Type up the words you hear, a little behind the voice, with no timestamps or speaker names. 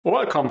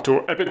Welcome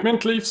to Epic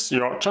Mint Leaves,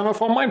 your channel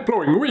for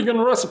mind-blowing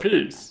vegan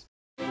recipes.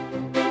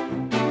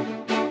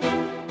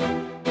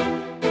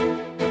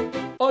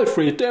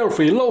 Oil-free,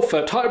 dairy-free,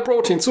 low-fat,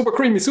 high-protein, super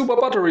creamy, super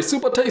buttery,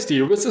 super tasty.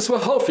 This is the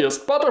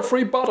healthiest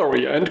butter-free,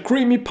 buttery and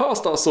creamy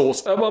pasta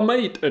sauce ever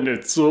made, and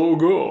it's so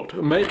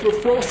good. Made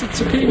with roasted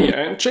zucchini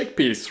and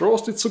chickpeas.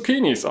 Roasted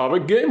zucchinis are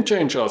the game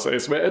changers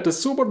as they add a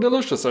super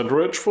delicious and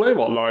rich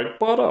flavor like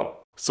butter.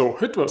 So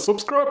hit the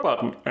subscribe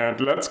button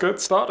and let's get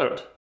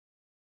started.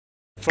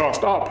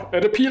 First up,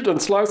 add a peeled and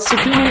sliced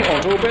zucchini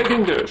onto a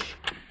baking dish,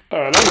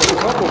 along with a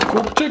cup of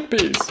cooked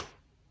chickpeas,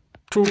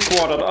 2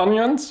 quartered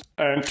onions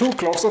and 2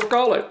 cloves of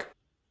garlic.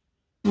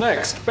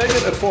 Next, bake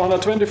it at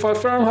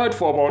 425 Fahrenheit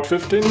for about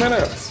 15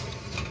 minutes.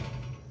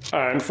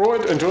 And throw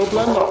it into a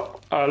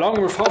blender,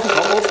 along with half a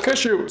cup of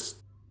cashews,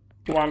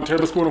 1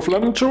 tablespoon of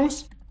lemon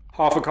juice,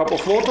 half a cup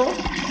of water,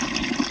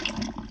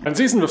 and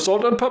season with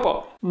salt and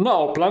pepper.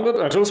 Now blend it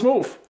until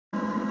smooth.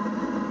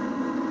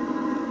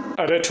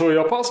 Add it to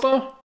your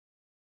pasta.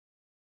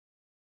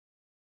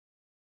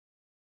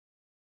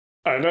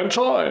 And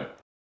enjoy!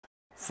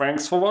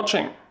 Thanks for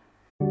watching!